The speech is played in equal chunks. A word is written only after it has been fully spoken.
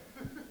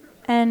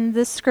And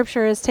this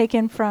scripture is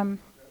taken from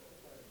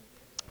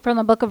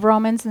the book of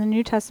Romans in the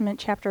New Testament,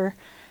 chapter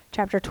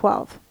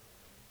 12,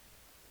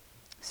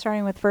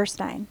 starting with verse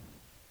 9.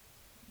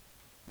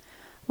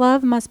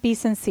 Love must be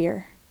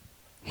sincere.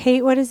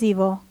 Hate what is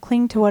evil,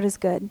 cling to what is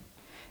good.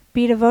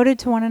 Be devoted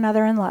to one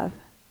another in love.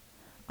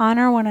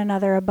 Honor one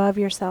another above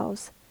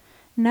yourselves.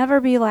 Never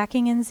be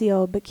lacking in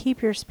zeal, but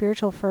keep your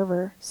spiritual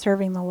fervor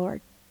serving the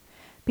Lord.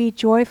 Be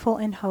joyful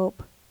in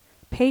hope,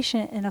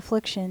 patient in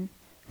affliction,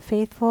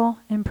 faithful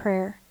in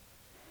prayer.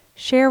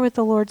 Share with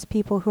the Lord's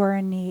people who are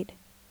in need.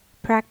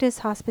 Practice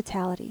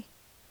hospitality.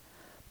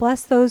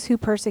 Bless those who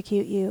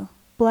persecute you.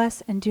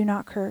 Bless and do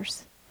not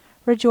curse.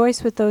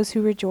 Rejoice with those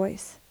who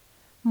rejoice.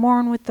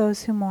 Mourn with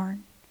those who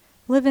mourn.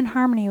 Live in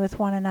harmony with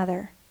one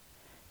another.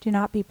 Do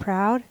not be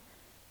proud,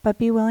 but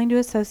be willing to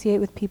associate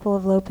with people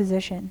of low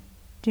position.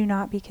 Do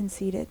not be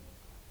conceited.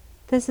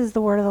 This is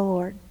the word of the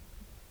Lord.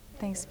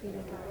 Thanks be to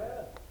God.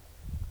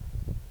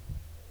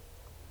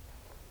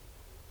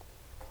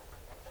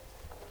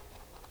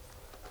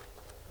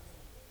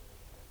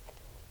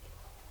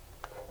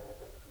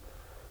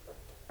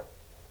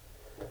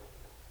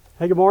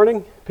 Hey, good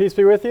morning. Peace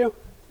be with you.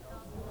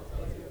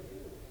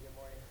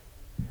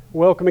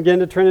 Welcome again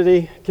to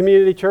Trinity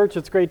Community Church.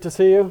 It's great to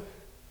see you.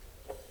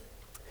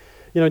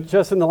 You know,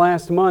 just in the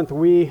last month,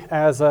 we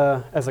as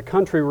a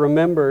country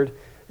remembered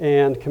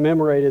and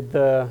commemorated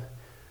the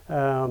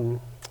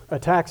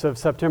attacks of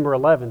September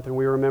 11th, and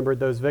we remembered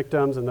those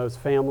victims and those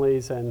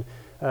families and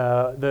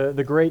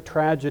the great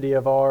tragedy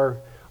of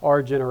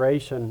our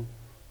generation.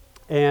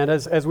 And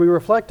as we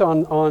reflect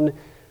on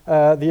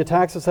the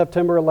attacks of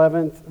September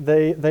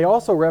 11th, they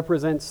also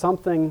represent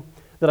something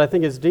that I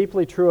think is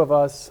deeply true of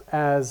us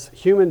as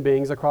human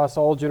beings across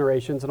all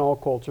generations and all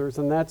cultures,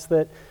 and that's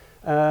that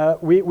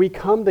we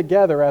come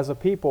together as a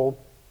people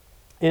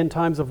in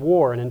times of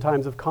war and in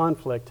times of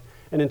conflict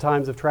and in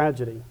times of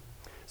tragedy.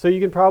 So you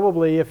can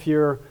probably, if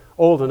you're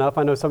old enough,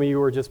 I know some of you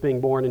were just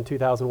being born in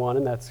 2001,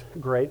 and that's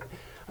great,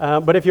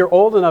 but if you're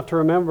old enough to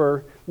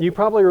remember, you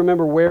probably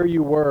remember where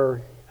you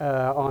were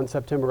on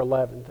September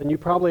 11th. And you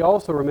probably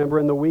also remember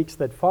in the weeks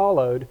that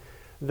followed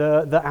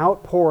the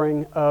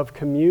outpouring of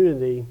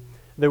community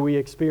that we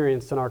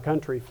experienced in our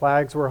country.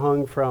 Flags were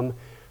hung from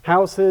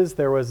houses.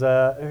 There was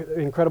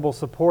incredible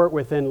support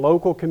within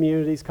local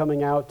communities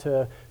coming out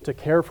to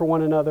care for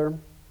one another.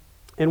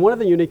 And one of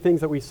the unique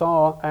things that we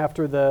saw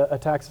after the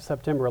attacks of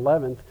September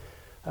 11th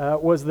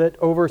was that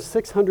over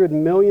 $600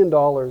 million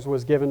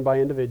was given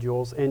by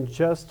individuals in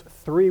just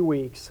 3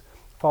 weeks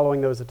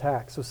following those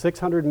attacks. So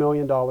 $600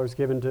 million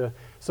given to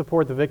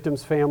support the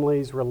victims'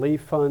 families,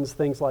 relief funds,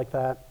 things like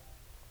that.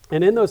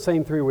 And in those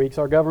same 3 weeks,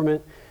 our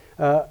government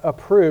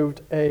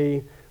approved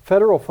a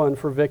federal fund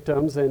for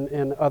victims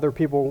and other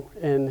people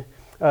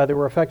that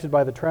were affected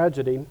by the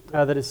tragedy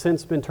that has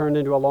since been turned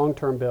into a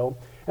long-term bill.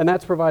 And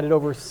that's provided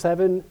over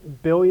 $7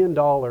 billion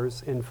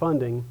in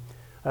funding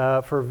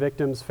for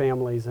victims'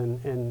 families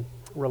and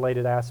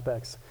related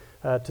aspects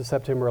to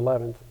September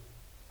 11th.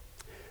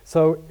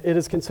 So it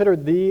is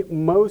considered the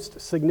most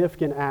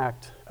significant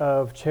act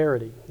of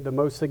charity, the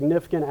most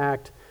significant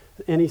act,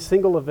 any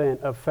single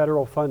event of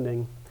federal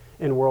funding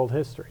in world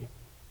history.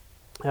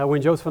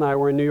 When Joseph and I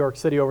were in New York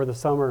City over the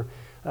summer,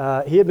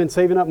 he had been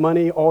saving up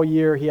money all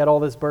year. He had all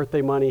this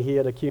birthday money he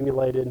had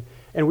accumulated.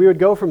 And we would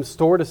go from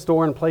store to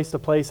store and place to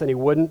place, and he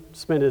wouldn't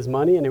spend his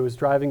money, and it was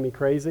driving me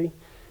crazy.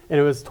 And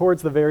it was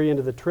towards the very end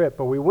of the trip,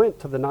 but we went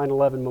to the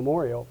 9/11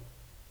 Memorial.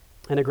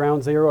 And at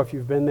Ground Zero, if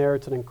you've been there,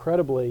 it's an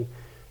incredibly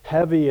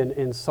heavy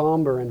and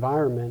somber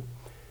environment.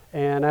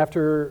 And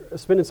after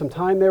spending some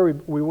time there,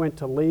 we went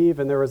to leave,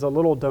 and there was a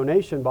little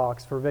donation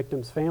box for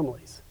victims'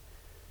 families.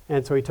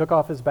 And so he took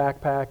off his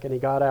backpack and he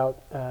got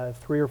out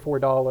 $3 or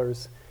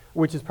 $4,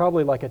 which is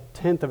probably like a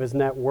tenth of his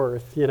net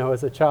worth,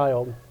 as a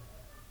child.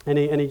 And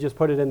he just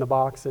put it in the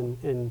box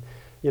and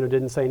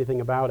didn't say anything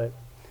about it.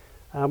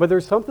 But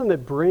there's something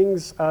that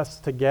brings us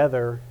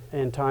together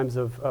in times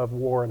of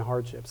war and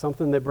hardship,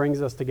 something that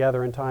brings us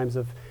together in times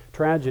of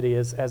tragedy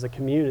as a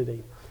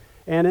community.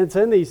 And it's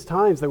in these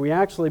times that we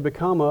actually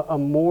become a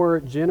more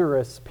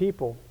generous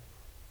people.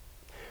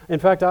 In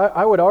fact,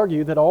 I would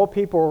argue that all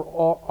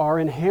people are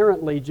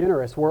inherently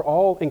generous. We're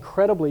all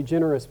incredibly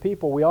generous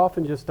people. We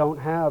often just don't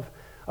have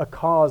a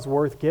cause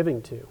worth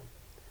giving to.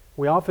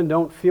 We often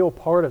don't feel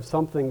part of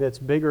something that's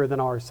bigger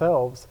than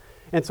ourselves.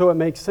 And so it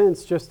makes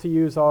sense just to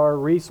use our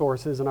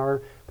resources and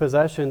our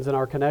possessions and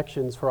our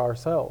connections for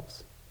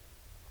ourselves.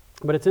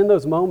 But it's in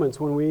those moments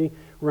when we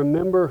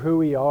remember who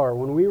we are,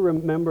 when we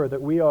remember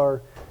that we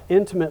are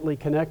intimately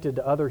connected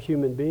to other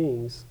human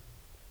beings,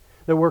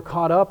 that we're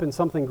caught up in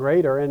something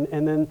greater,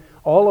 and then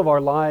all of our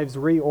lives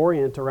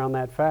reorient around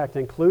that fact,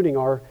 including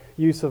our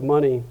use of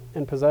money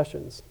and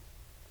possessions.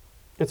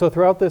 And so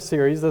throughout this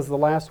series, this is the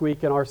last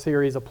week in our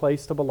series, A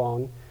Place to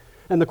Belong,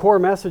 and the core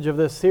message of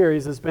this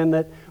series has been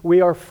that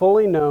we are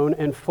fully known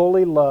and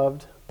fully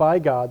loved by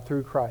God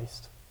through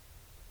Christ.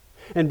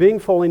 And being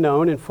fully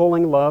known and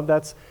fully loved,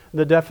 that's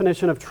the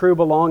definition of true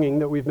belonging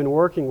that we've been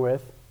working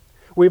with.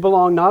 We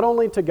belong not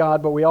only to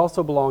God, but we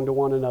also belong to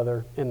one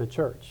another in the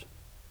church.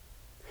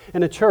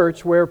 In a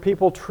church where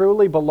people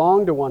truly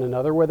belong to one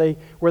another, where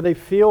they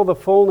feel the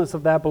fullness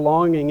of that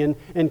belonging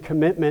and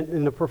commitment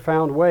in a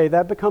profound way,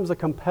 that becomes a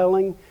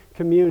compelling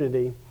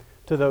community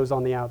to those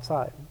on the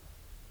outside.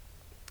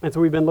 And so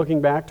we've been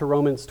looking back to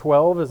Romans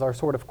 12 as our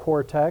sort of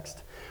core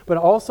text, but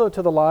also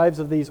to the lives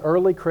of these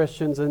early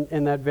Christians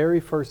in that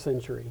very first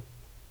century.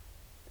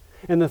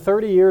 In the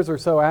 30 years or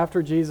so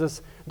after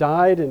Jesus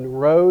died and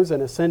rose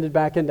and ascended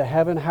back into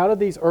heaven, how did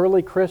these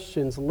early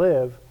Christians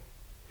live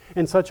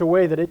in such a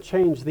way that it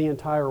changed the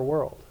entire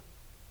world?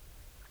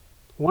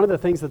 One of the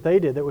things that they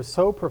did that was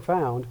so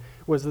profound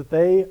was that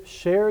they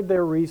shared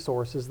their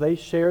resources, they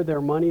shared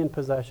their money and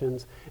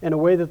possessions in a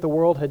way that the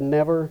world had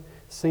never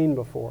seen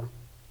before.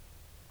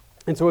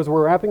 And so as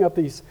we're wrapping up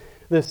this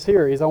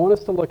series, I want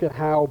us to look at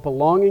how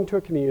belonging to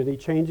a community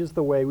changes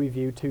the way we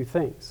view two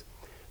things: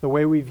 the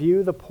way we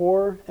view the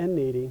poor and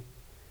needy,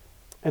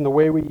 and the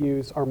way we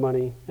use our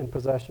money and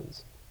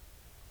possessions.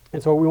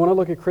 And so we want to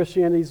look at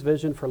Christianity's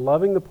vision for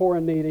loving the poor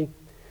and needy,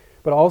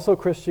 but also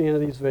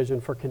Christianity's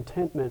vision for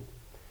contentment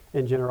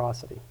and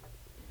generosity.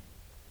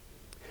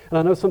 And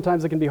I know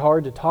sometimes it can be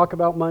hard to talk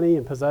about money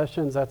and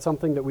possessions. That's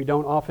something that we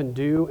don't often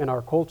do in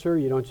our culture.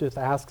 You don't just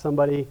ask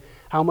somebody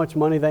how much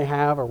money they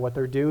have or what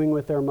they're doing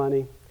with their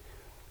money.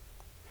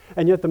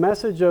 And yet the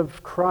message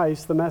of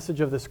Christ, the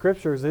message of the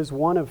Scriptures, is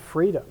one of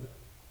freedom.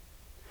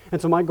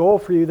 And so my goal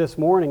for you this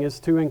morning is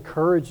to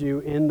encourage you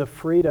in the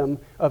freedom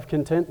of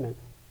contentment.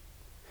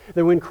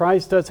 That when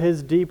Christ does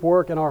His deep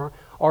work in our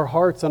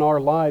hearts and our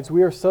lives,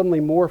 we are suddenly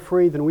more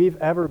free than we've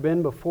ever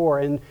been before.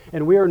 And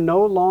we are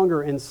no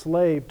longer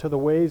enslaved to the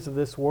ways of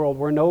this world.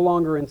 We're no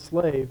longer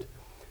enslaved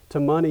to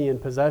money and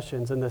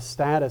possessions and the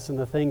status and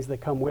the things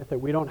that come with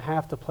it. We don't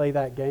have to play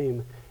that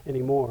game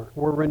anymore.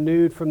 We're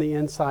renewed from the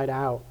inside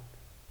out.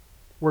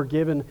 We're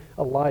given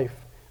a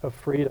life of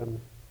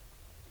freedom.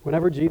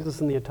 Whenever Jesus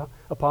and the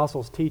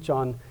apostles teach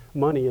on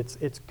money,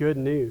 it's good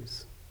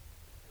news.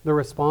 The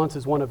response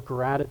is one of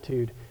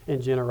gratitude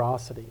and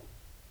generosity.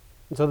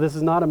 And so this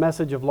is not a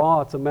message of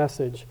law, it's a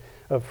message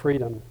of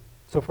freedom.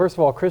 So first of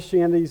all,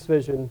 Christianity's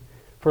vision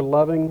for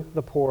loving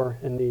the poor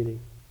and needy.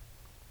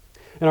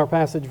 In our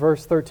passage,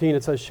 verse 13,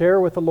 it says, "Share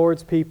with the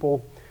Lord's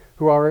people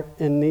who are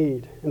in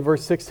need." In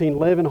verse 16,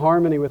 "Live in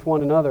harmony with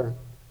one another.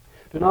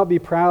 Do not be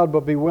proud,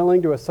 but be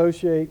willing to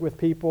associate with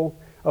people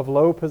of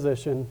low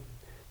position.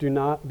 Do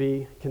not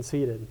be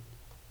conceited."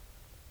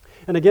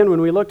 And again, when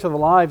we look to the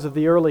lives of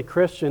the early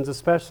Christians,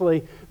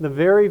 especially the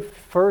very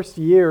first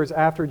years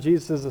after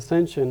Jesus'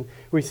 ascension,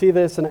 we see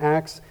this in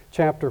Acts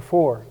chapter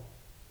 4.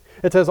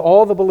 It says,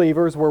 "All the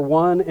believers were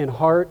one in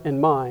heart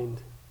and mind.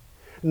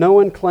 No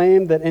one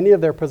claimed that any of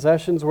their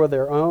possessions were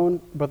their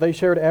own, but they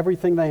shared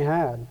everything they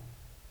had.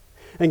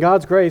 And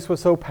God's grace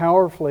was so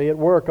powerfully at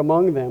work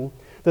among them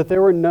that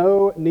there were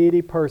no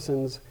needy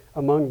persons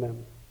among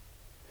them.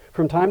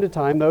 From time to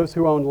time, those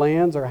who owned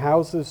lands or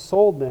houses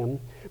sold them,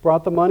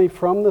 brought the money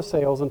from the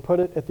sales and put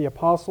it at the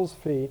apostles'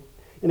 feet,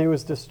 and it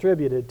was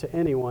distributed to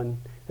anyone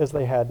as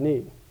they had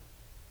need."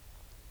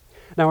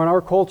 Now, in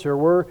our culture,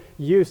 we're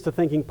used to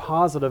thinking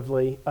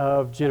positively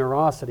of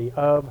generosity,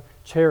 of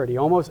charity.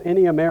 Almost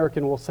any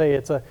American will say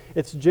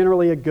it's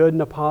generally a good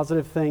and a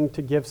positive thing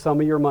to give some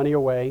of your money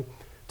away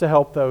to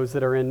help those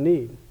that are in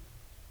need.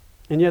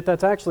 And yet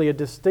that's actually a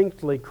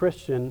distinctly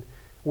Christian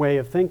way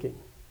of thinking.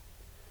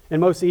 In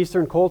most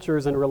Eastern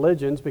cultures and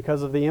religions,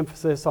 because of the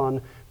emphasis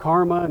on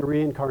karma and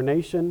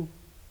reincarnation,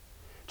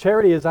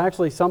 charity is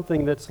actually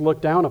something that's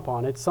looked down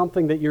upon. It's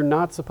something that you're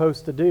not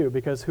supposed to do,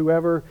 because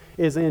whoever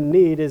is in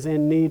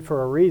need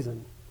for a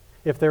reason.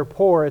 If they're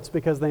poor, it's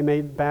because they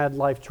made bad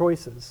life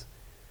choices.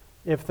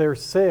 If they're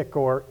sick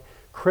or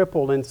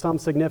crippled in some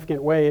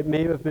significant way, it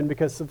may have been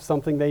because of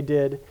something they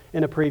did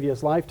in a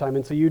previous lifetime.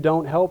 And so you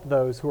don't help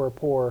those who are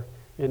poor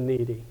and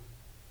needy.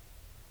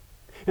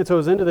 And so it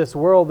was into this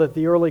world that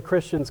the early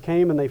Christians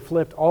came, and they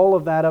flipped all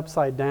of that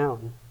upside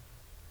down.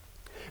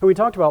 And we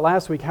talked about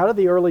last week, how did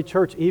the early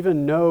church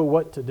even know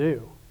what to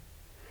do?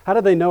 How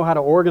did they know how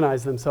to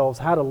organize themselves,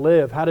 how to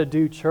live, how to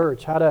do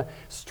church, how to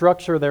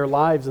structure their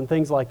lives and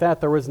things like that?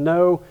 There was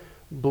no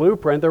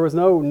blueprint. There was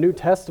no New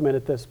Testament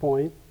at this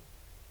point.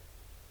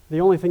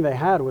 The only thing they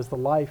had was the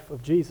life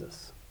of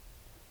Jesus.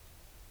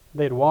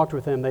 They had walked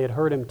with Him. They had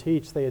heard Him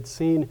teach. They had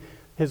seen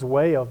His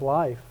way of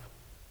life.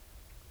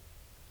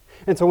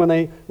 And so when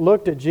they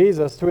looked at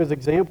Jesus, to His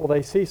example,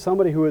 they see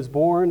somebody who was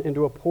born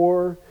into a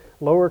poor,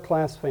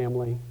 lower-class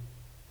family,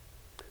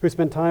 who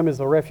spent time as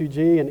a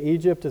refugee in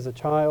Egypt as a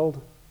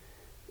child,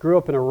 grew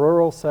up in a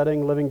rural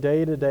setting, living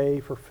day to day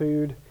for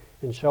food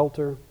and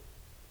shelter.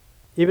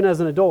 Even as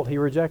an adult, he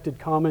rejected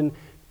common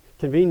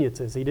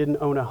conveniences. He didn't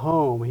own a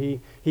home.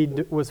 He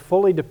was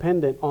fully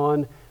dependent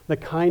on the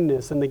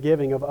kindness and the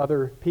giving of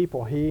other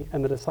people, he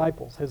and the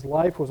disciples. His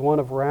life was one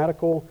of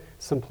radical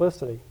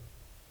simplicity.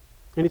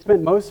 And he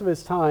spent most of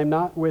his time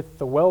not with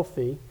the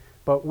wealthy,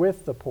 but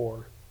with the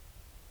poor.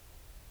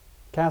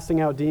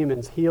 Casting out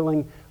demons,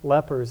 healing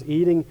lepers,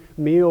 eating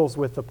meals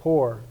with the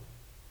poor.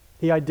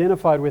 He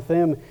identified with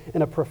them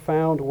in a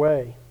profound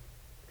way.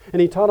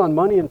 And he taught on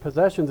money and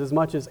possessions as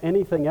much as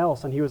anything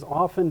else, and he was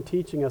often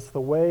teaching us the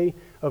way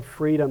of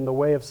freedom, the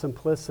way of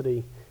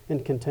simplicity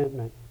and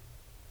contentment.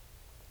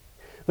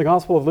 The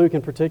Gospel of Luke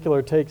in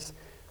particular takes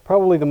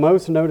probably the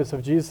most notice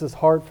of Jesus'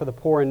 heart for the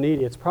poor and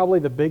needy. It's probably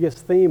the biggest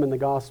theme in the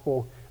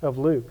Gospel of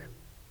Luke.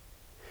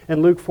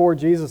 In Luke 4,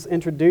 Jesus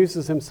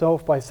introduces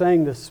himself by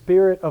saying, "The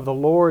Spirit of the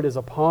Lord is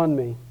upon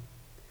me,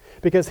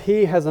 because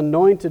he has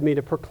anointed me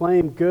to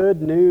proclaim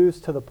good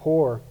news to the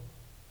poor.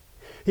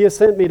 He has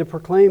sent me to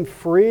proclaim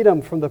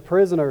freedom from the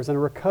prisoners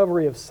and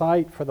recovery of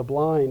sight for the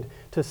blind,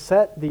 to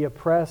set the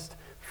oppressed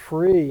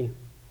free,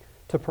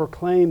 to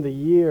proclaim the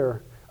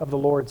year of the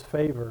Lord's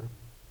favor."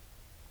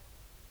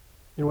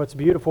 And what's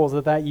beautiful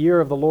is that year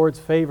of the Lord's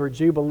favor,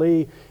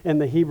 Jubilee in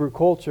the Hebrew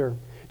culture,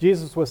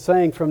 Jesus was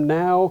saying from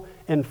now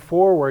and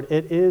forward,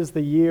 it is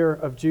the year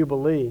of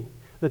Jubilee,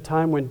 the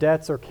time when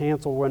debts are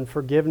canceled, when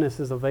forgiveness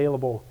is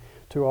available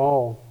to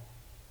all.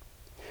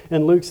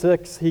 In Luke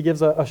 6, he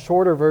gives a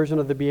shorter version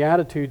of the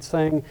Beatitudes,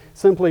 saying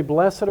simply,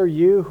 "Blessed are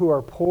you who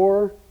are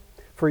poor,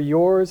 for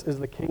yours is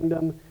the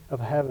kingdom of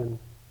heaven."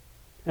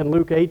 In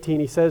Luke 18,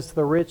 he says to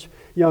the rich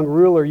young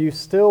ruler, "You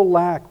still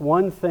lack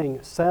one thing.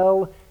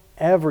 Sell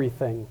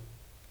everything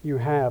you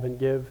have and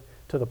give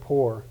to the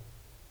poor,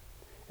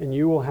 and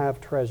you will have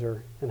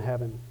treasure in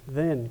heaven.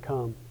 Then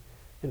come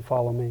and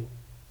follow me."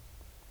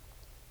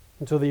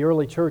 And so the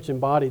early church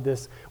embodied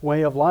this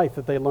way of life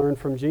that they learned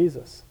from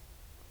Jesus.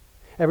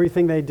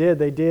 Everything they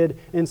did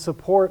in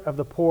support of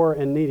the poor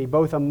and needy,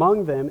 both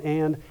among them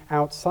and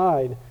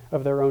outside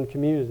of their own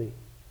community.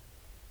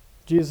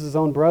 Jesus'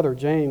 own brother,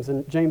 James,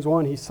 in James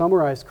 1, he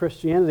summarized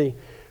Christianity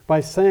by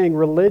saying,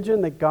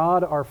 "Religion that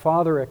God our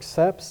Father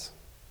accepts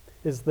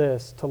is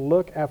this, to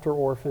look after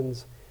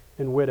orphans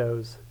and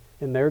widows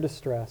in their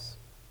distress,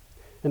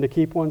 and to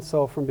keep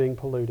oneself from being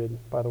polluted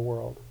by the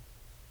world."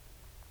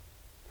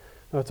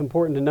 Now, it's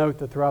important to note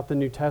that throughout the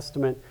New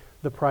Testament,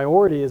 the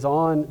priority is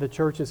on the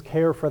church's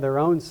care for their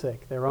own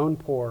sick, their own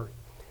poor,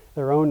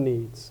 their own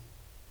needs.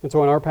 And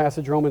so in our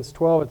passage, Romans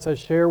 12, it says,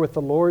 "Share with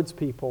the Lord's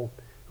people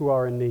who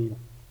are in need."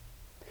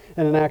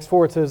 And in Acts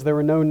 4, it says, "There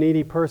were no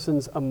needy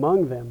persons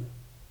among them."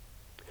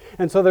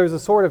 And so there's a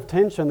sort of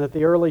tension that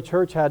the early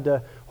church had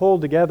to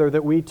hold together,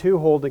 that we too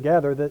hold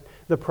together, that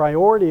the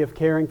priority of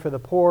caring for the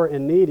poor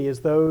and needy is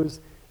those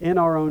in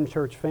our own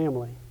church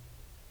family,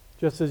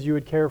 just as you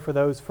would care for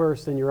those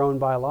first in your own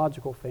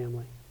biological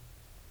family.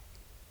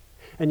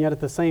 And yet at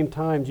the same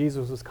time,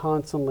 Jesus was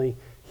constantly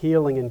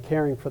healing and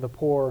caring for the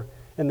poor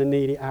and the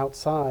needy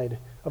outside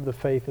of the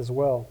faith as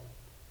well.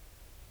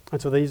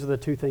 And so these are the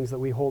two things that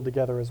we hold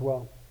together as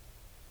well.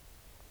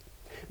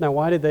 Now,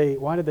 why did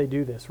they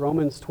do this?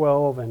 Romans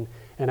 12 and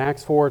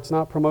Acts 4, it's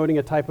not promoting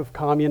a type of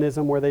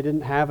communism where they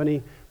didn't have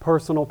any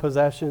personal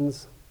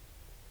possessions.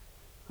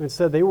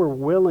 Instead, they were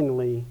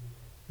willingly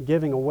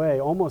giving away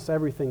almost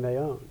everything they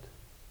owned.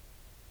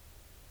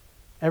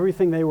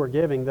 Everything they were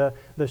giving, the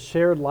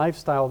shared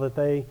lifestyle that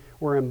they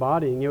were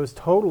embodying, it was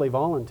totally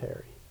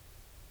voluntary.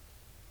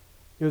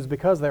 It was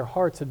because their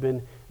hearts had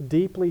been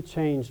deeply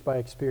changed by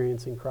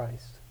experiencing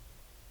Christ.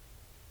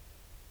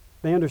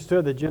 They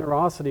understood that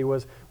generosity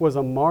was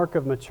a mark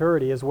of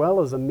maturity as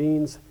well as a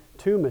means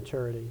to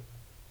maturity.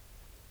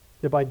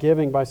 That by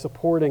giving, by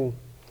supporting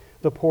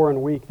the poor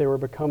and weak, they were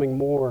becoming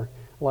more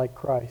like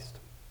Christ.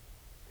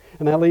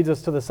 And that leads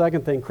us to the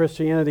second thing,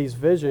 Christianity's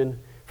vision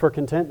for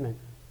contentment.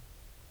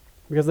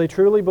 Because they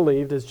truly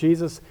believed, as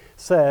Jesus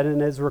said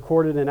and is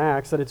recorded in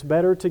Acts, that it's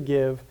better to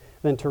give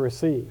than to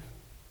receive.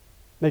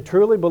 They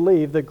truly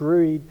believed that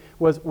greed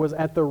was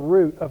at the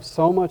root of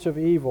so much of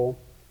evil,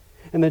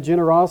 and that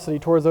generosity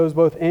towards those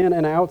both in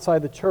and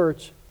outside the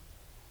church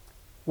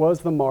was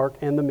the mark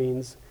and the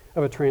means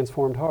of a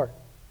transformed heart.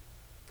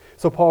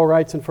 So Paul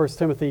writes in 1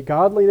 Timothy,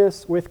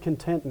 "Godliness with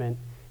contentment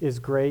is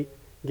great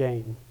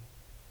gain.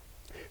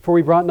 For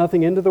we brought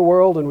nothing into the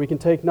world, and we can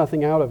take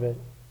nothing out of it.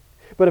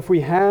 But if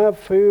we have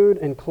food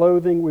and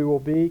clothing, we will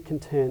be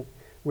content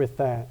with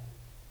that."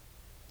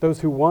 Those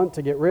who want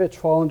to get rich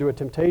fall into a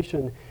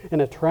temptation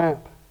and a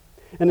trap,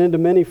 and into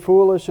many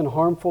foolish and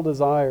harmful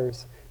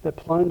desires that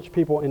plunge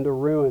people into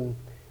ruin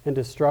and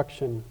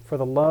destruction. For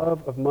the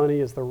love of money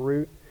is the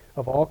root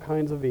of all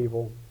kinds of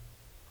evil.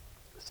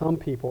 Some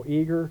people,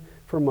 eager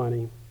for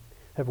money,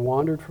 have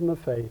wandered from the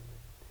faith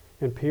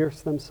and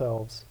pierced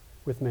themselves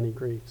with many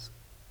griefs.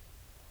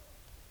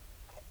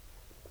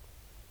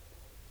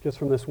 Just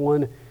from this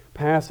one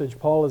passage,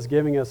 Paul is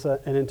giving us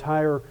an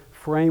entire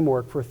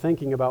framework for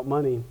thinking about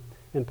money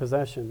and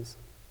possessions.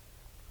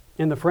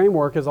 And the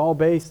framework is all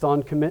based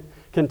on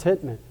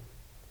contentment.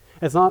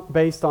 It's not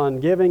based on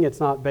giving.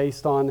 It's not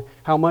based on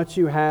how much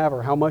you have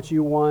or how much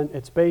you want.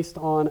 It's based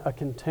on a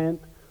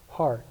content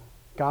heart.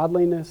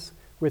 Godliness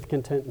with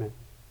contentment.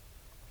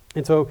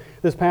 And so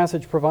this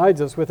passage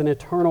provides us with an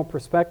eternal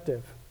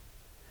perspective.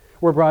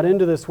 We're brought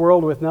into this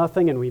world with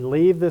nothing, and we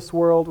leave this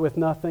world with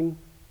nothing.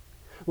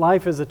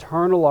 Life is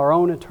eternal. Our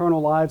own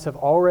eternal lives have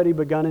already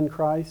begun in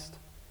Christ.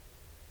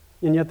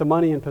 And yet the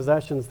money and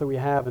possessions that we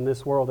have in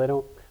this world, they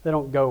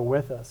don't go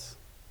with us.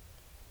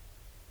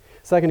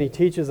 Second, he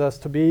teaches us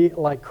to be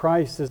like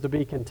Christ is to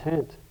be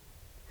content.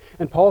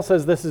 And Paul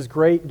says this is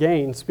great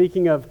gain.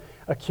 Speaking of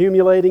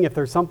accumulating, if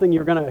there's something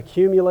you're going to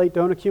accumulate,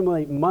 don't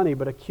accumulate money,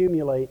 but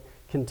accumulate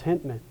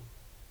contentment.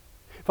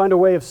 Find a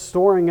way of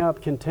storing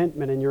up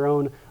contentment in your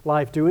own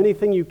life. Do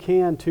anything you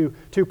can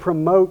to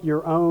promote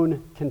your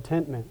own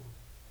contentment.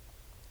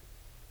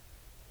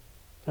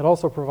 It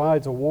also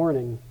provides a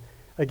warning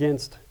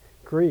against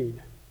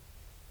greed.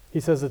 He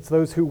says it's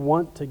those who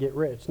want to get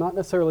rich, not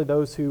necessarily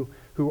those who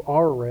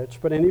are rich,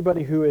 but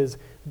anybody who is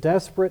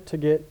desperate to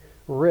get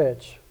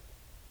rich,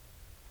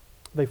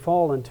 they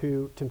fall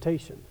into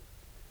temptation.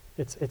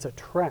 It's a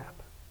trap.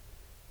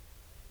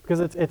 Because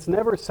it's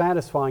never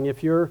satisfying.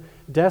 If you're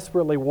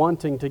desperately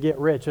wanting to get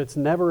rich, it's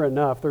never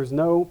enough. There's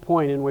no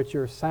point in which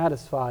you're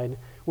satisfied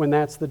when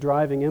that's the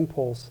driving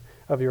impulse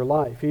of your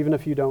life, even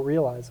if you don't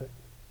realize it.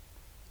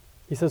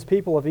 He says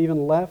people have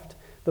even left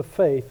the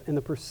faith in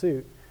the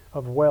pursuit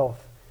of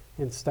wealth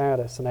and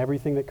status and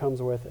everything that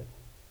comes with it.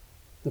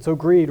 And so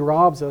greed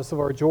robs us of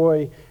our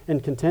joy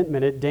and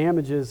contentment. It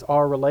damages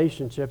our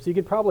relationships. You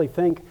could probably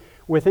think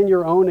within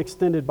your own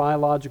extended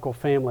biological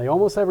family.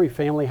 Almost every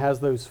family has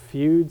those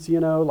feuds,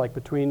 like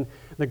between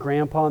the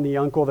grandpa and the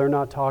uncle. They're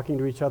not talking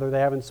to each other. They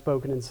haven't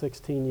spoken in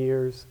 16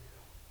 years.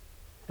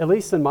 At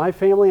least in my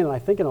family, and I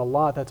think in a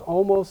lot, that's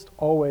almost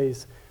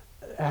always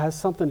has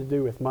something to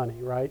do with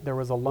money, right? There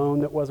was a loan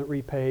that wasn't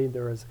repaid.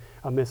 There was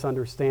a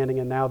misunderstanding,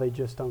 and now they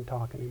just don't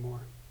talk anymore.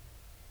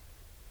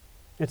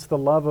 It's the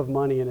love of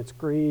money and it's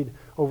greed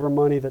over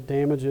money that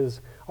damages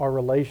our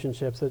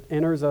relationships. It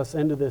enters us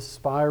into this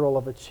spiral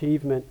of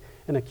achievement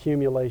and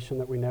accumulation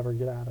that we never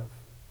get out of.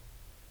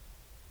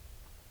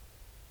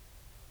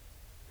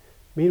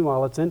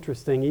 Meanwhile, it's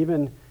interesting,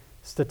 even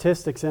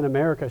statistics in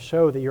America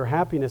show that your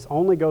happiness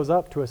only goes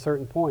up to a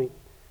certain point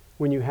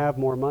when you have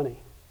more money.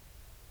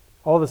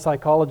 All the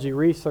psychology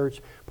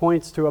research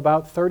points to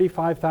about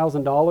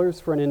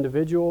 $35,000 for an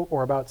individual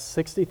or about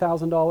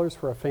 $60,000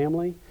 for a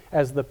family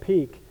as the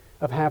peak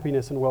of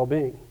happiness and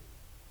well-being.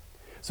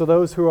 So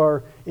those who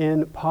are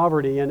in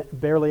poverty and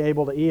barely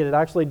able to eat, it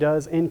actually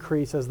does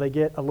increase as they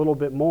get a little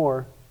bit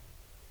more.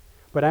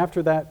 But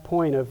after that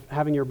point of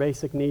having your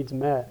basic needs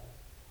met,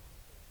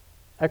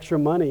 extra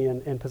money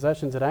and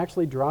possessions, it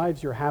actually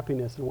drives your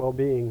happiness and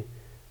well-being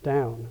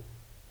down.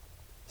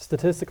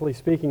 Statistically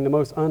speaking, the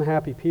most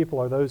unhappy people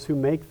are those who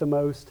make the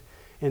most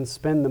and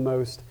spend the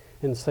most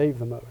and save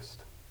the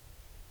most.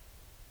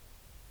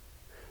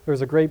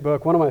 There's a great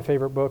book, one of my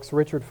favorite books,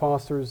 Richard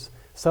Foster's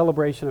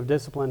Celebration of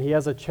Discipline. He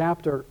has a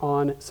chapter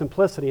on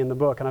simplicity in the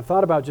book. And I've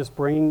thought about just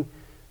bringing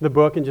the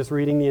book and just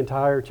reading the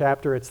entire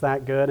chapter. It's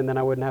that good, and then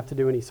I wouldn't have to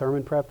do any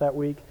sermon prep that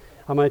week.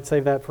 I might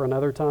save that for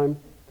another time.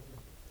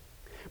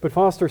 But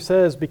Foster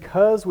says,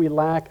 because we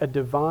lack a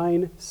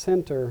divine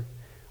center,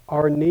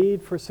 our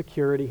need for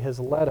security has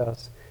led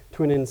us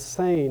to an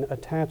insane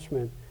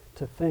attachment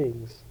to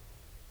things.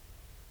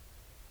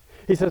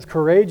 He says,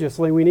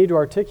 courageously, we need to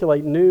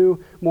articulate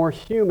new, more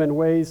human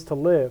ways to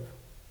live.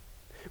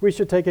 We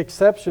should take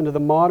exception to the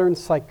modern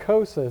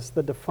psychosis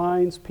that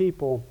defines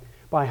people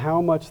by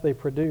how much they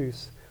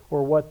produce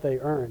or what they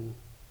earn.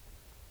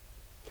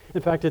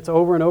 In fact, it's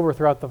over and over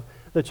throughout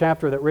the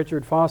chapter that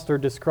Richard Foster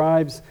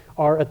describes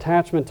our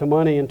attachment to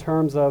money in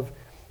terms of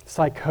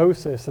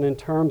psychosis and in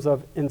terms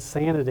of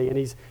insanity. And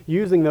he's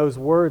using those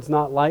words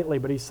not lightly,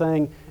 but he's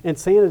saying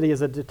insanity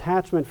is a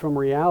detachment from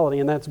reality,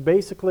 and that's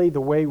basically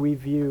the way we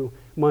view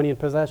money and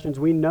possessions.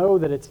 We know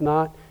that it's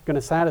not going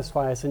to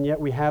satisfy us, and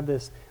yet we have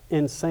this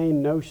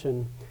insane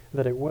notion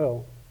that it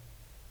will.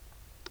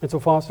 And so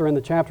Foster, in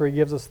the chapter, he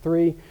gives us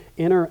 3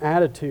 inner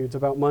attitudes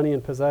about money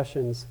and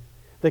possessions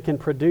that can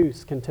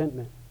produce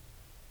contentment.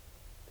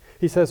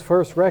 He says,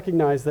 first,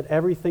 recognize that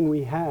everything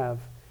we have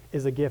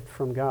is a gift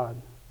from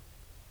God.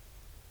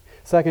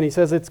 Second, he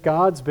says it's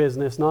God's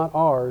business, not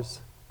ours,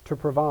 to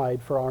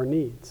provide for our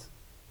needs.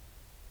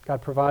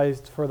 God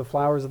provides for the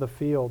flowers of the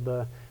field,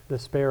 the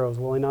sparrows.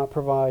 Will he not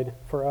provide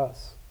for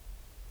us?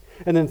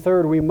 And then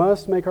third, we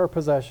must make our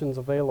possessions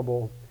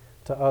available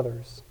to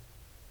others.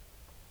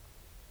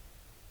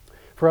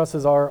 For us,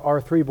 as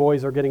our 3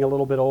 boys are getting a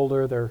little bit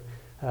older, they're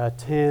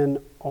 10,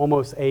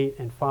 almost 8,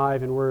 and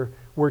 5, and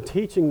we're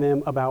teaching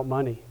them about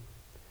money.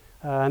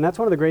 And that's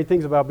one of the great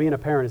things about being a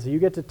parent, is that you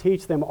get to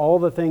teach them all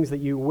the things that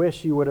you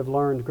wish you would have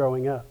learned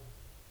growing up.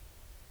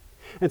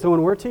 And so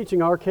when we're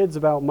teaching our kids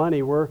about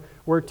money,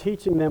 we're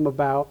teaching them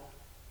about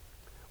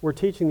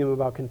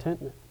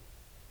contentment,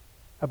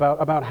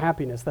 about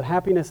happiness. That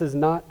happiness is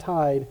not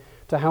tied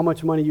to how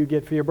much money you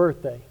get for your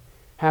birthday.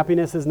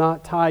 Happiness is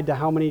not tied to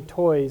how many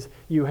toys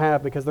you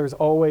have, because there's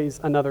always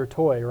another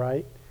toy,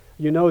 right?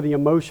 You know the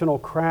emotional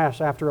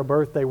crash after a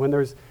birthday when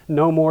there's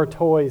no more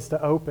toys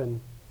to open.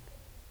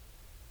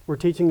 We're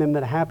teaching them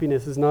that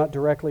happiness is not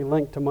directly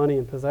linked to money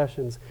and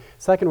possessions.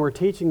 Second, we're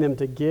teaching them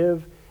to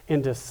give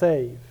and to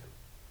save.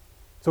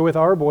 So with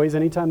our boys,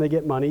 anytime they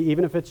get money,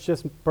 even if it's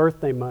just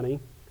birthday money,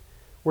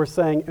 we're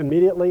saying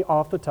immediately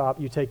off the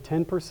top, you take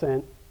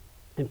 10%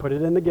 and put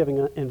it in the giving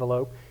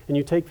envelope, and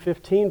you take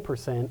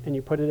 15% and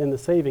you put it in the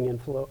saving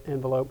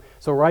envelope.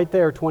 So right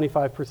there,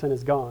 25%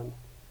 is gone.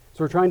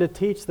 So we're trying to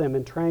teach them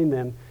and train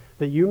them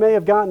that you may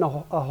have gotten a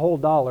whole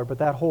dollar, but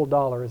that whole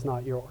dollar is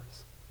not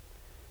yours.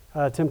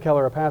 Tim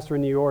Keller, a pastor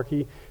in New York,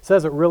 he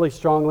says it really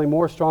strongly,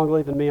 more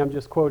strongly than me. I'm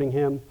just quoting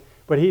him.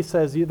 But he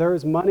says, there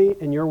is money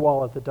in your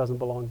wallet that doesn't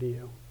belong to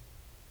you.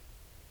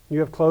 You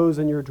have clothes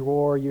in your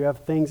drawer. You have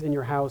things in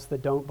your house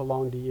that don't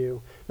belong to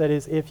you. That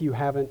is, if you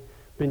haven't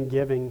been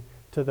giving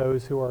to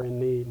those who are in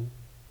need.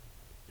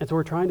 And so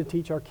we're trying to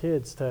teach our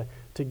kids to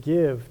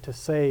give, to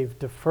save,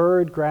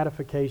 deferred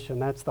gratification.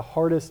 That's the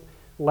hardest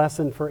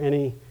lesson for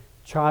any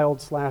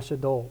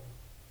child/adult.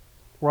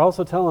 We're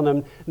also telling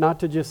them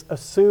not to just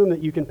assume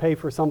that you can pay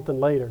for something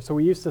later. So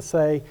we used to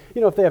say,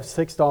 if they have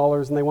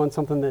 $6 and they want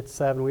something that's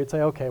 $7, we'd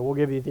say, okay, we'll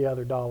give you the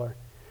other $1.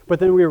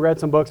 But then we read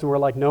some books and we're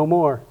like, no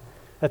more.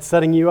 That's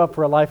setting you up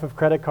for a life of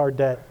credit card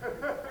debt.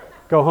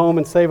 Go home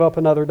and save up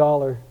another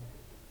 $1.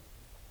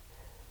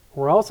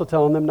 We're also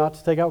telling them not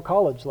to take out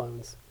college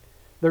loans.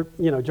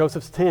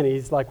 Joseph's 10,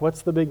 he's like,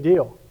 what's the big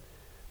deal?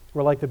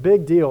 We're like, the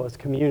big deal is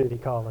community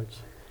college.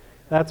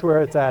 That's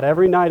where it's at.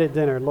 Every night at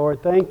dinner,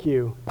 Lord, thank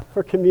you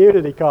for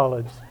community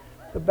college,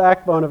 the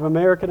backbone of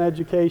American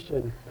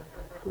education.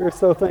 We're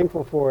so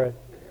thankful for it.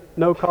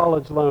 No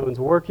college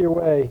loans. Work your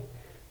way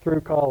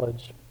through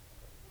college.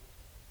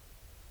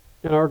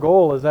 And our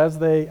goal is as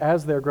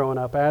they're growing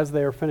up, as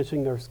they're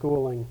finishing their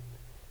schooling,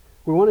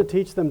 we want to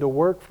teach them to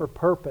work for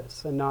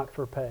purpose and not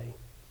for pay.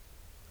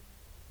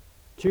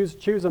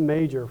 Choose a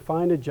major,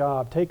 find a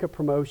job, take a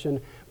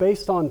promotion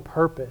based on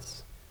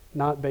purpose,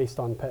 not based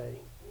on pay.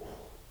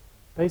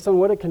 Based on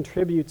what it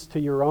contributes to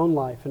your own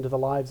life and to the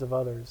lives of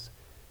others.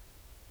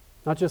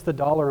 Not just the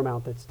dollar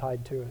amount that's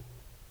tied to it.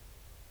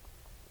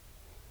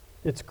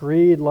 It's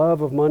greed,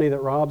 love of money that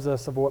robs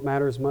us of what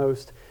matters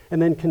most.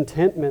 And then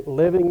contentment,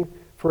 living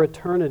for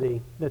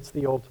eternity, that's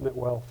the ultimate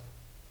wealth.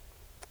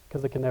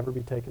 Because it can never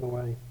be taken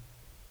away.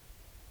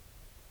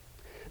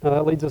 Now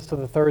that leads us to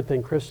the third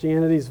thing,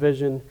 Christianity's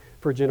vision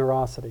for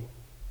generosity.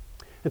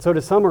 And so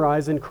to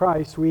summarize, in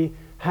Christ we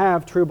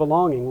have true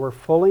belonging. We're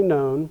fully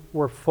known,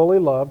 we're fully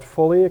loved,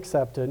 fully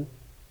accepted,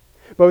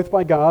 both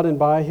by God and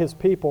by His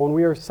people, and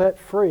we are set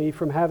free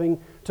from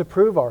having to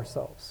prove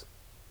ourselves.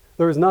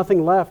 There is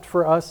nothing left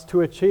for us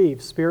to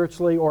achieve,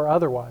 spiritually or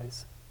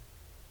otherwise.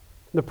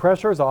 The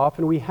pressure is off,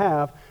 and we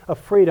have a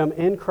freedom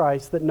in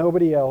Christ that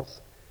nobody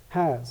else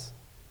has.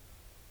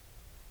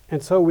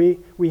 And so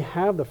we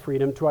have the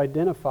freedom to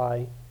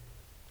identify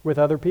with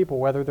other people,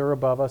 whether they're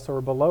above us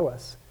or below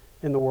us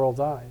in the world's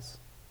eyes.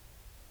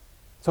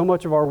 So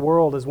much of our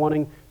world is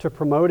wanting to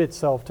promote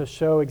itself to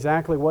show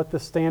exactly what the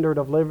standard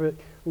of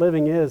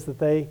living is that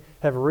they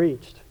have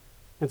reached.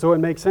 And so it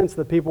makes sense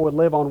that people would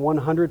live on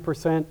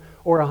 100%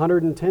 or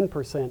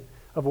 110%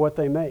 of what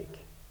they make.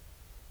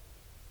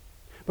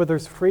 But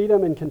there's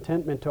freedom and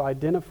contentment to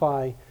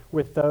identify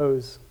with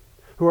those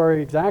who are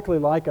exactly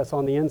like us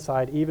on the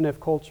inside, even if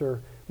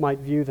culture might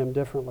view them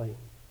differently.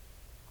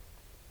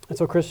 And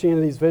so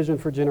Christianity's vision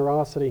for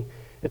generosity,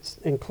 it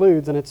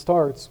includes and it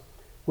starts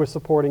with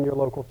supporting your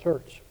local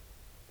church.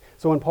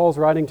 So when Paul's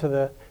writing to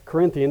the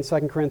Corinthians,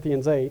 2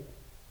 Corinthians 8,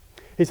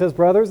 he says,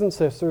 brothers and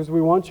sisters, we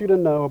want you to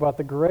know about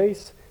the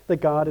grace that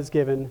God has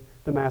given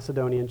the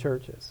Macedonian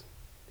churches.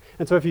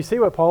 And so if you see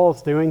what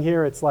Paul's doing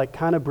here, it's like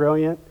kind of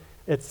brilliant.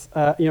 It's,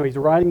 he's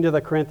writing to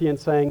the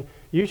Corinthians saying,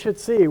 you should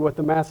see what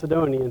the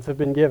Macedonians have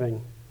been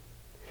giving.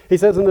 He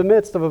says, in the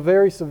midst of a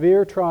very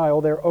severe trial,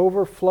 their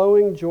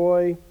overflowing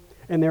joy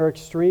and their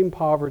extreme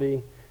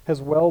poverty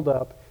has welled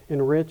up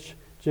in rich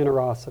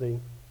generosity.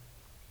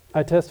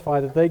 I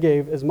testify that they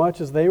gave as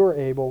much as they were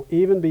able,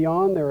 even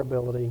beyond their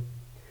ability.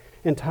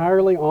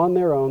 Entirely on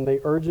their own, they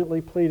urgently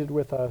pleaded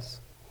with us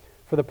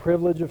for the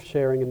privilege of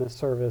sharing in this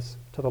service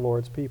to the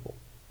Lord's people.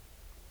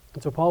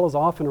 And so Paul is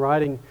often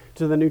writing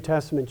to the New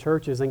Testament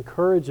churches,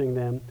 encouraging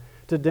them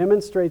to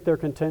demonstrate their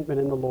contentment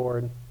in the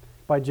Lord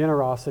by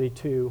generosity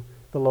to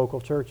the local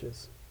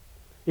churches.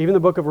 Even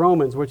the book of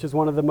Romans, which is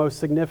one of the most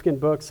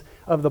significant books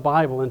of the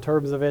Bible in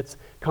terms of its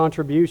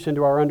contribution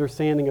to our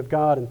understanding of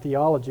God and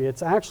theology,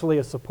 it's actually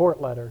a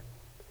support letter.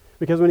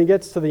 Because when he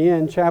gets to the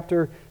end,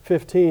 chapter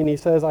 15, he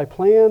says, I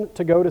plan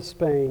to go to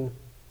Spain.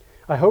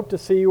 I hope to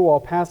see you while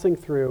passing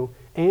through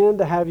and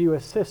to have you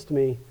assist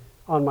me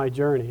on my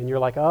journey. And you're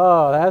like,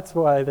 oh, that's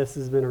why this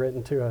has been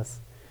written to us.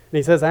 And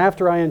he says,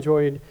 after I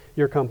enjoyed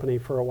your company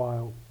for a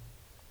while.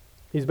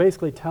 He's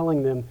basically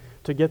telling them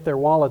to get their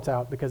wallets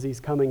out because he's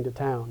coming to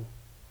town.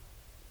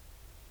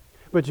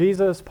 But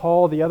Jesus,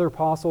 Paul, the other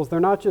apostles,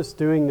 they're not just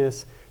doing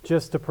this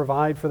just to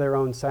provide for their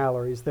own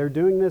salaries. They're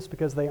doing this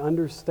because they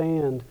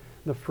understand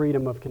the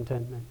freedom of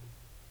contentment.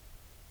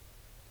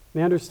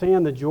 They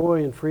understand the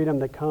joy and freedom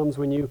that comes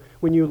when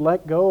you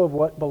let go of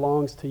what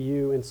belongs to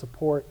you in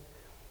support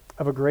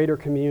of a greater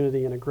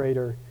community and a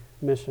greater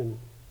mission.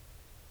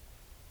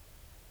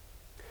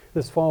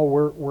 This fall,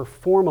 we're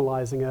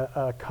formalizing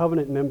a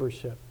covenant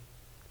membership.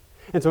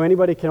 And so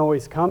anybody can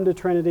always come to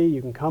Trinity.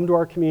 You can come to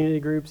our community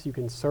groups. You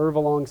can serve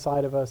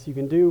alongside of us. You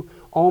can do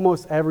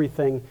almost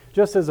everything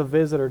just as a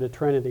visitor to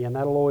Trinity, and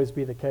that'll always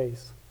be the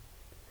case.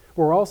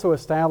 We're also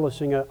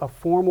establishing a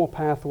formal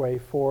pathway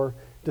for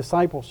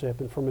discipleship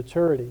and for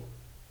maturity.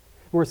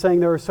 We're saying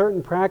there are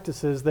certain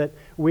practices that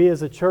we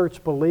as a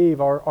church believe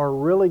are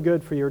really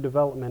good for your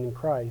development in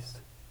Christ.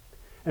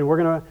 And we're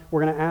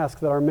gonna ask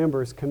that our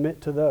members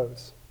commit to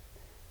those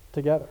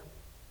together.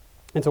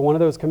 And so one of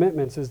those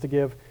commitments is to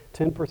give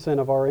 10%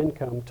 of our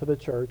income to the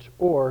church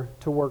or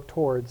to work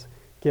towards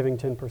giving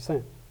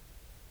 10%.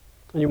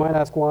 And you might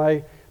ask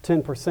why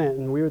 10%?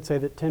 And we would say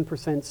that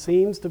 10%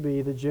 seems to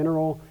be the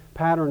general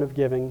pattern of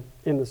giving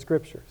in the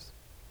Scriptures.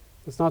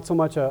 It's not so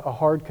much a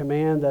hard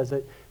command as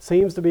it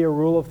seems to be a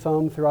rule of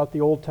thumb throughout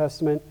the Old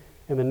Testament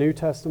and the New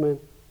Testament.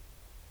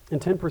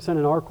 And 10%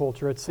 in our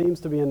culture, it seems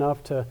to be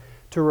enough to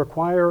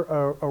require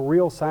a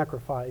real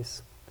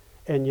sacrifice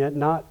and yet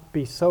not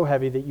be so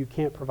heavy that you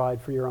can't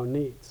provide for your own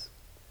needs.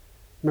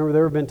 Remember,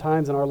 there have been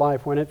times in our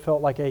life when it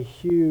felt like a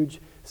huge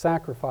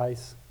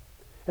sacrifice,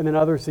 and then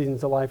other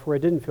seasons of life where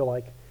it didn't feel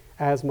like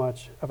as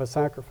much of a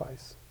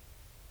sacrifice.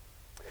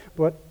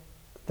 But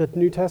the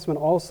New Testament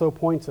also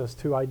points us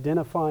to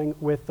identifying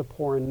with the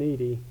poor and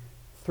needy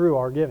through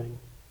our giving.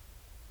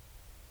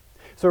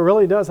 So it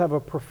really does have a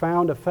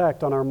profound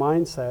effect on our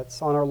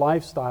mindsets, on our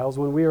lifestyles,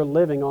 when we are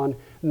living on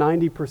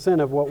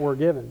 90% of what we're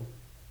given.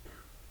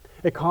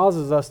 It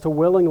causes us to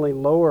willingly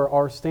lower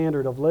our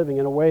standard of living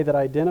in a way that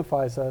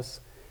identifies us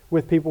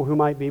with people who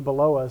might be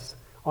below us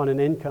on an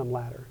income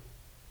ladder.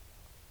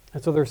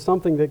 And so there's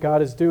something that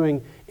God is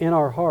doing in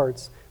our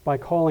hearts by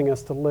calling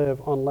us to live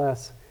on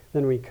less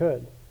than we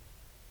could.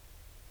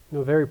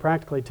 Very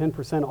practically,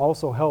 10%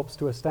 also helps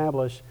to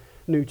establish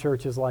new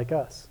churches like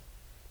us.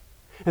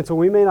 And so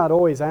we may not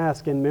always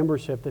ask in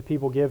membership that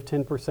people give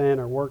 10%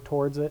 or work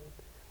towards it.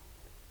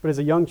 But as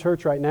a young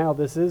church right now,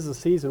 this is a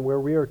season where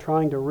we are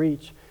trying to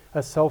reach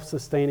a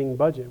self-sustaining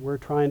budget. We're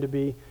trying to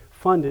be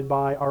funded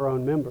by our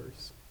own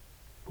members.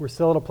 We're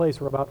still at a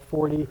place where about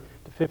 40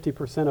 to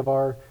 50% of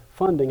our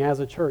funding as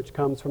a church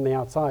comes from the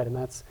outside, and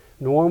that's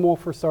normal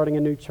for starting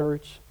a new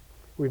church.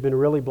 We've been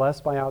really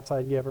blessed by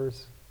outside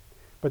givers,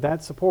 but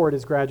that support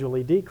is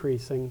gradually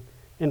decreasing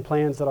in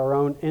plans that our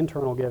own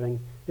internal giving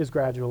is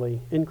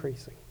gradually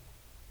increasing.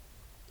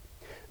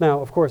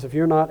 Now, of course, if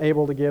you're not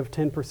able to give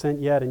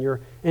 10% yet and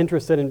you're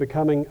interested in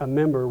becoming a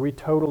member, we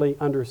totally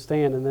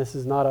understand, and this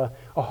is not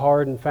a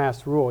hard and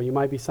fast rule. You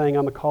might be saying,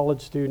 I'm a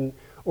college student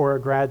or a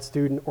grad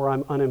student or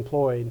I'm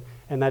unemployed,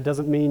 and that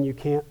doesn't mean you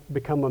can't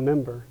become a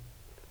member.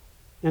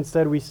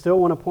 Instead, we still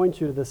want to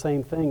point you to the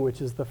same thing,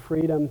 which is the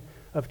freedom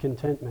of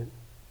contentment.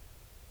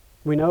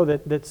 We know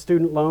that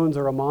student loans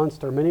are a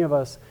monster. Many of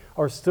us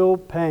are still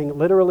paying,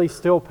 literally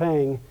still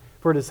paying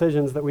for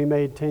decisions that we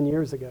made 10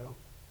 years ago.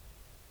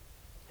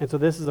 And so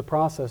this is a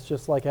process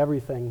just like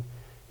everything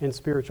in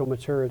spiritual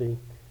maturity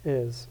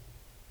is.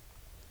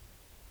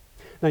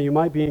 Now, you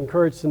might be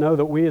encouraged to know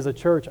that we as a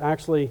church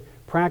actually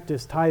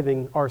practice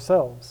tithing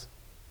ourselves.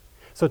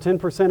 So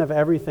 10% of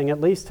everything,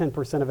 at least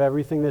 10% of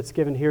everything that's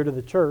given here to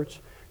the church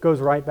goes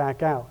right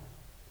back out.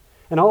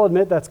 And I'll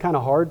admit that's kind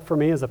of hard for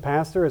me as a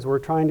pastor as we're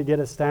trying to get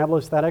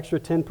established. That extra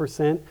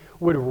 10%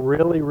 would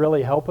really,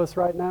 really help us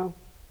right now.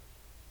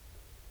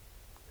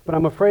 But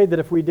I'm afraid that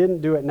if we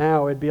didn't do it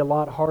now, it'd be a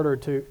lot harder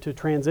to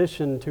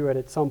transition to it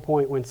at some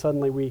point when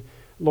suddenly we,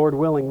 Lord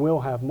willing,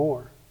 will have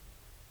more.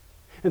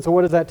 And so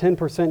what does that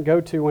 10% go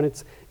to when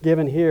it's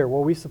given here?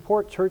 Well, we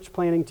support church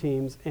planting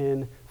teams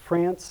in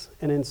France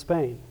and in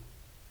Spain.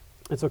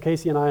 And so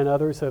Casey and I and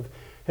others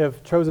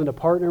have chosen to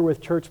partner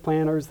with church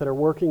planters that are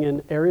working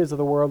in areas of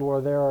the world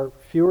where there are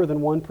fewer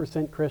than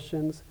 1%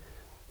 Christians.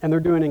 And they're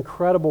doing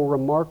incredible,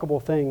 remarkable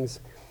things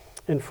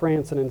in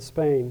France and in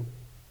Spain.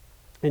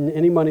 And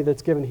any money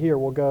that's given here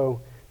will go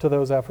to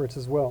those efforts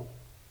as well.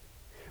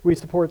 We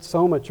support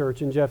Soma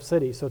Church in Jeff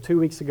City. So 2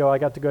 weeks ago, I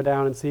got to go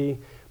down and see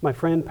my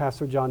friend,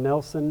 Pastor John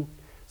Nelson.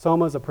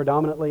 Soma is a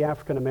predominantly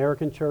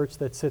African-American church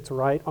that sits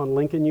right on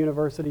Lincoln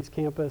University's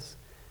campus.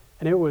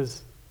 And it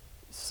was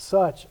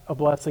such a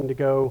blessing to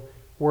go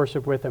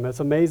worship with them. It's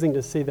amazing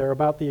to see they're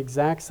about the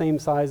exact same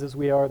size as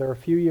we are. They're a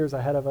few years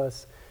ahead of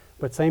us,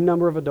 but same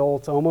number of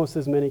adults, almost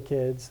as many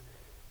kids.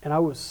 And I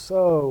was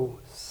so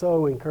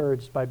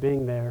encouraged by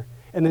being there.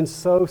 And then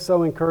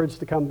so encouraged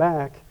to come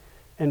back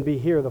and be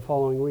here the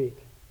following week.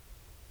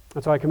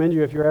 And so I commend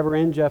you, if you're ever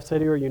in Jeff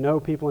City or you know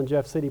people in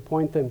Jeff City,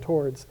 point them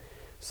towards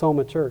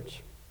Soma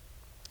Church.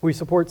 We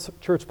support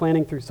church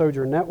planting through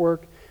Sojourn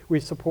Network. We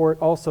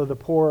support also the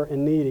poor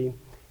and needy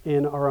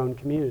in our own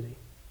community.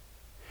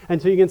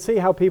 And so you can see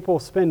how people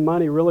spend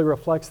money really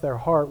reflects their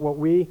heart. What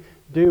we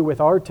do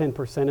with our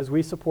 10% is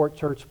we support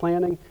church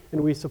planting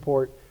and we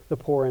support the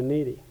poor and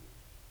needy.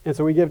 And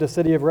so we give to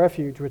City of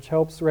Refuge, which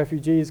helps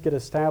refugees get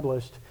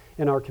established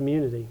in our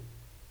community.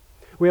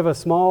 We have a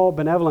small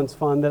benevolence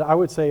fund that I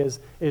would say is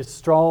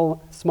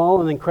small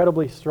and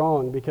incredibly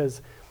strong,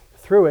 because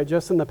through it,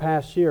 just in the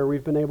past year,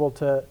 we've been able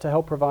to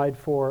help provide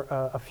for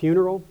a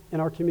funeral in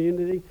our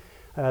community.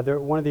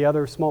 One of the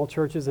other small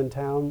churches in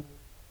town,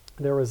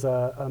 there was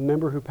a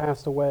member who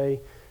passed away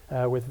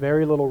with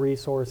very little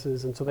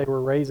resources, and so they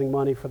were raising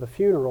money for the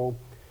funeral,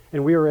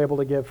 and we were able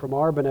to give from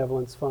our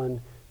benevolence fund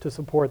to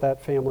support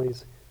that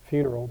family's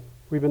funeral.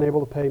 We've been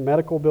able to pay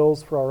medical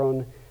bills for our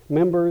own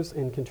members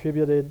and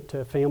contributed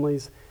to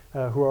families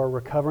who are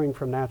recovering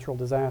from natural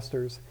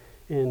disasters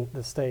in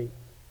the state.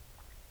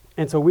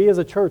 And so we as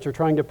a church are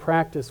trying to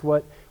practice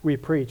what we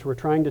preach. We're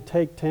trying to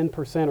take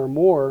 10% or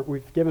more,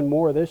 we've given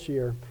more this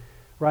year,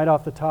 right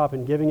off the top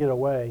and giving it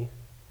away.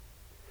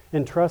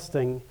 And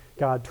trusting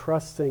God,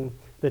 trusting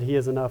that He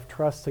is enough,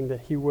 trusting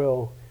that He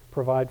will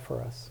provide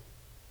for us.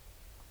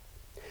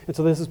 And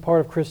so this is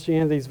part of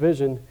Christianity's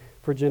vision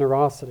for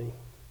generosity.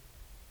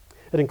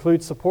 It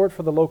includes support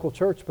for the local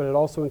church, but it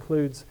also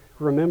includes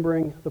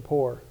remembering the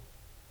poor.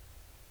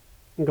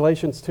 In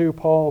Galatians 2,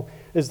 Paul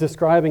is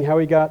describing how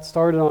he got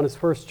started on his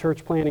first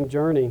church planting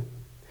journey.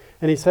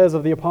 And he says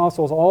of the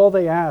apostles, all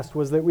they asked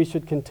was that we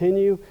should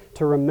continue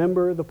to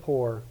remember the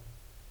poor,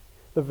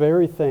 the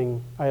very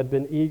thing I had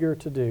been eager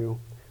to do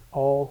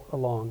all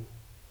along.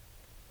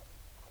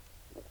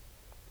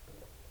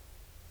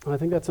 And I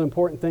think that's an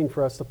important thing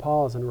for us to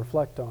pause and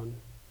reflect on.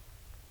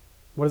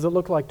 What does it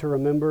look like to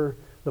remember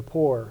the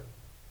poor?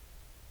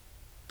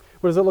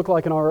 What does it look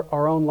like in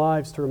our own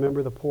lives to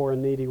remember the poor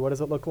and needy? What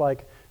does it look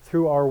like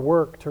through our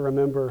work to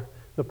remember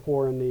the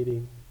poor and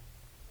needy?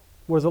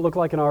 What does it look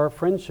like in our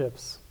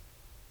friendships,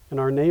 in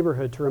our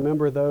neighborhood, to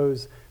remember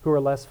those who are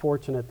less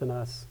fortunate than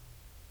us?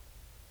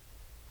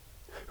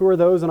 Who are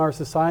those in our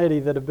society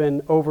that have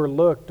been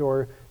overlooked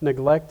or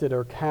neglected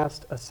or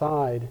cast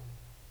aside?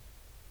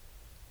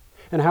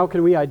 And how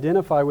can we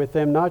identify with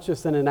them, not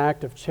just in an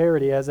act of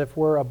charity as if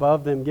we're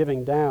above them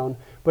giving down,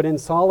 but in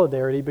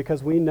solidarity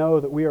because we know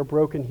that we are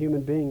broken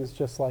human beings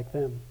just like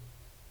them?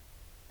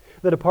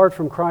 That apart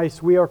from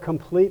Christ, we are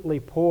completely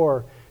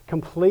poor,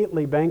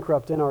 completely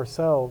bankrupt in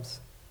ourselves.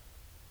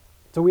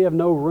 So we have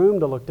no room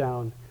to look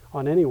down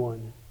on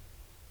anyone.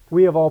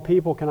 We of all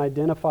people can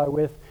identify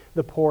with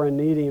the poor and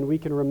needy, and we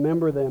can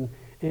remember them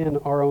in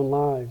our own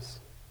lives.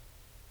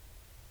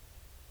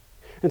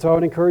 And so I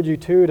would encourage you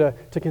too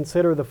to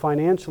consider the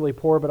financially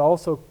poor, but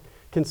also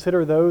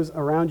consider those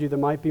around you that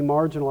might be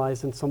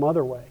marginalized in some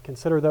other way.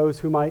 Consider those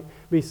who might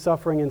be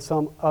suffering in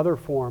some other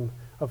form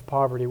of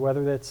poverty,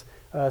 whether that's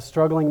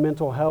struggling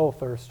mental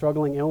health or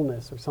struggling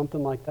illness or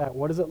something like that.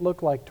 What does it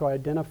look like to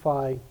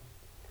identify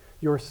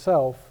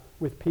yourself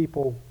with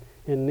people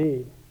in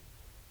need?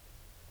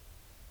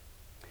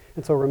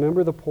 And so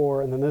remember the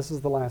poor, and then this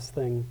is the last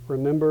thing.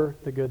 Remember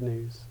the good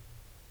news.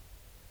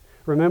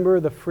 Remember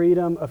the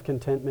freedom of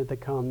contentment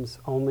that comes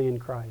only in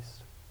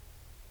Christ.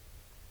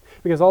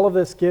 Because all of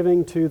this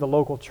giving to the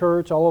local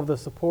church, all of the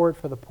support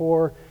for the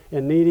poor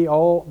and needy,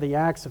 all the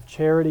acts of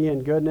charity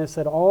and goodness,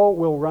 it all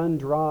will run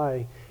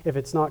dry if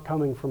it's not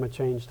coming from a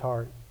changed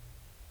heart.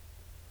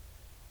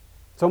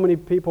 So many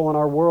people in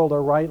our world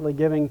are rightly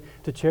giving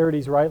to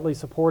charities, rightly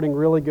supporting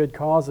really good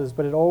causes,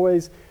 but it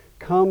always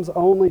comes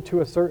only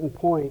to a certain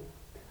point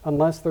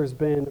unless there's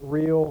been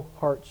real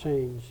heart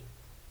change.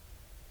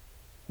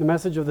 The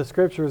message of the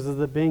Scriptures is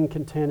that being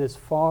content is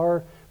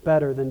far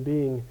better than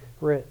being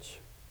rich.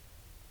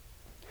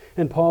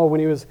 And Paul,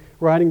 when he was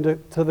writing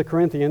to the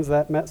Corinthians,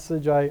 that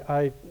message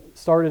I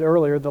started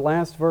earlier, the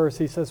last verse,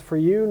 he says, "For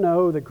you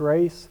know the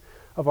grace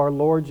of our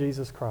Lord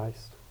Jesus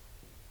Christ,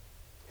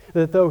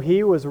 that though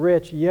He was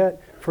rich,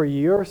 yet for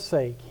your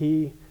sake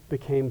He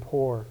became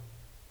poor,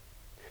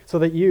 so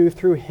that you,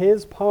 through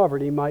His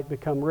poverty, might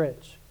become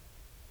rich."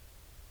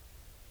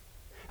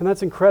 And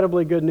that's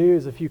incredibly good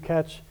news if you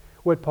catch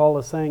what Paul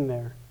is saying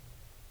there.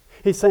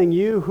 He's saying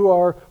you who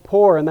are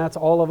poor, and that's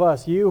all of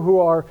us. You who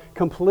are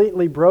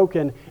completely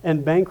broken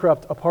and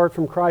bankrupt apart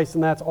from Christ,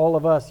 and that's all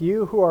of us.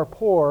 You who are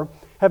poor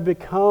have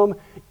become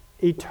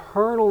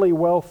eternally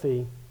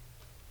wealthy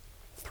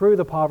through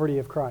the poverty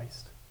of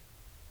Christ.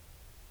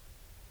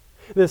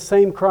 This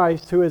same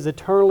Christ who has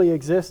eternally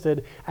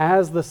existed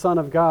as the Son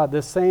of God,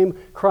 this same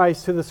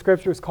Christ who the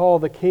Scriptures call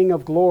the King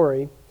of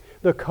Glory,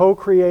 the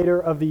co-creator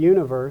of the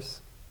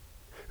universe,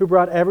 who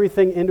brought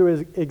everything into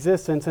His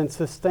existence and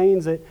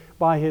sustains it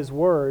by His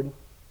Word.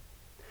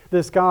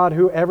 This God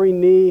who every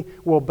knee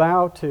will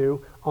bow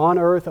to, on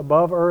earth,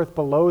 above earth,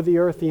 below the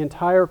earth, the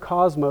entire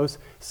cosmos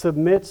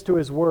submits to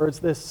His words.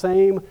 This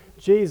same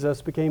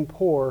Jesus became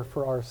poor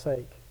for our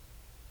sake.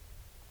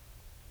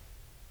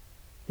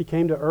 He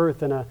came to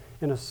earth in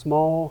a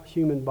small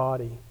human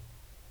body,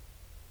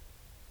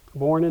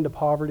 born into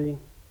poverty,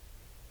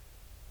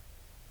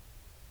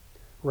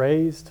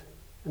 raised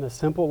in a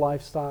simple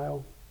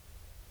lifestyle.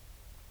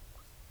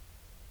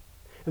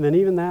 And then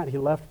even that He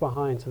left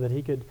behind so that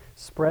He could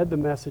spread the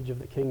message of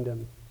the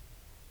kingdom.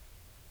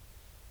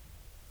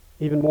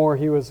 Even more,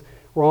 He was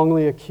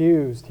wrongly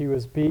accused. He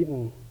was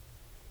beaten.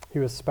 He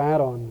was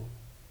spat on.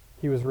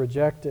 He was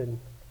rejected.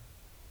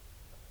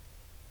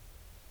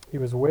 He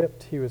was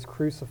whipped. He was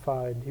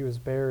crucified. He was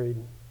buried.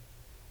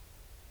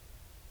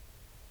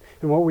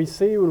 And what we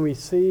see when we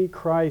see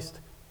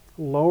Christ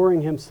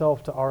lowering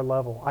Himself to our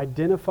level,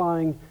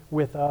 identifying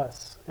with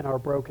us in our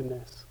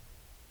brokenness,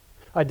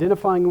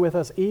 identifying with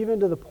us even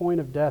to the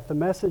point of death. The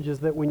message is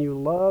that when you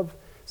love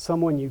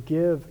someone, you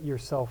give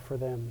yourself for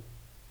them.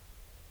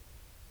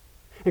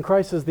 And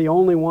Christ is the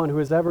only one who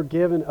has ever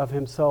given of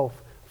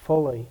Himself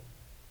fully.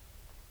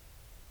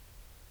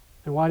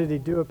 And why did He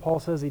do it? Paul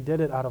says He did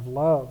it out of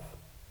love.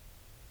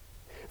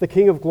 The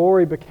King of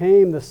glory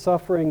became the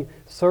suffering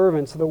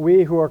servant so that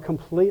we who are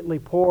completely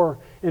poor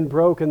and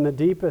broke in the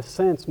deepest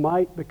sense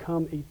might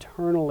become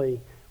eternally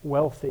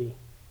wealthy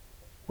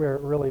where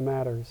it really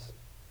matters.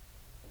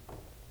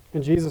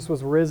 And Jesus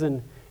was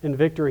risen in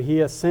victory.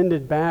 He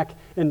ascended back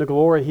into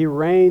glory. He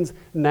reigns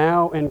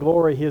now in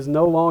glory. He is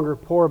no longer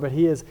poor, but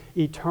he is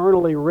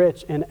eternally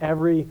rich in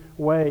every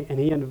way. And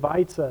he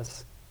invites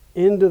us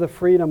into the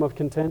freedom of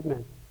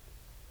contentment,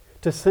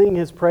 to sing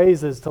his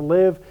praises, to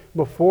live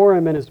before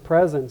him in his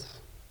presence.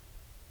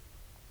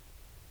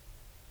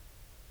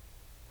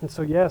 And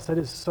so, yes, it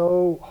is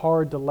so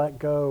hard to let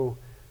go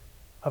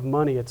of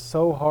money. It's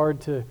so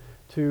hard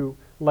to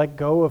let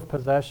go of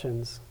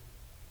possessions.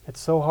 It's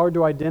so hard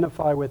to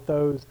identify with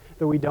those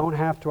that we don't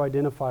have to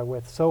identify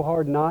with. So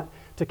hard not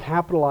to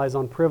capitalize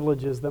on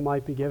privileges that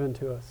might be given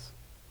to us.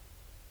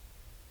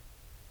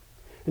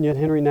 And yet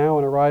Henry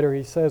Nouwen, a writer,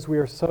 he says, we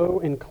are so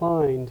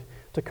inclined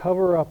to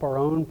cover up our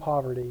own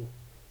poverty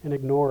and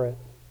ignore it,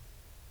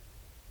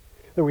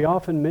 that we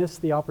often miss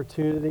the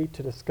opportunity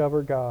to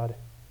discover God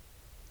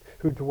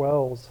who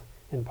dwells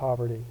in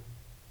poverty.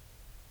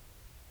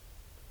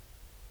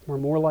 We're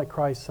more like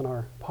Christ in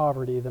our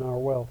poverty than our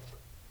wealth.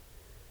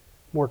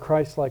 More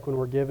Christ-like when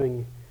we're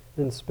giving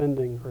than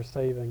spending or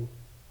saving.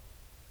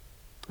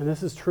 And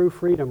this is true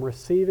freedom,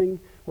 receiving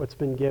what's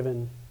been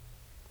given,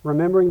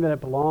 remembering that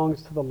it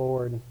belongs to the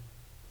Lord,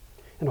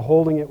 and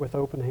holding it with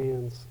open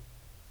hands.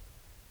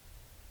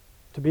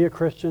 To be a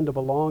Christian, to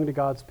belong to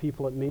God's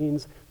people, it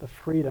means the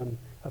freedom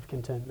of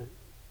contentment.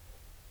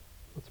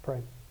 Let's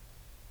pray.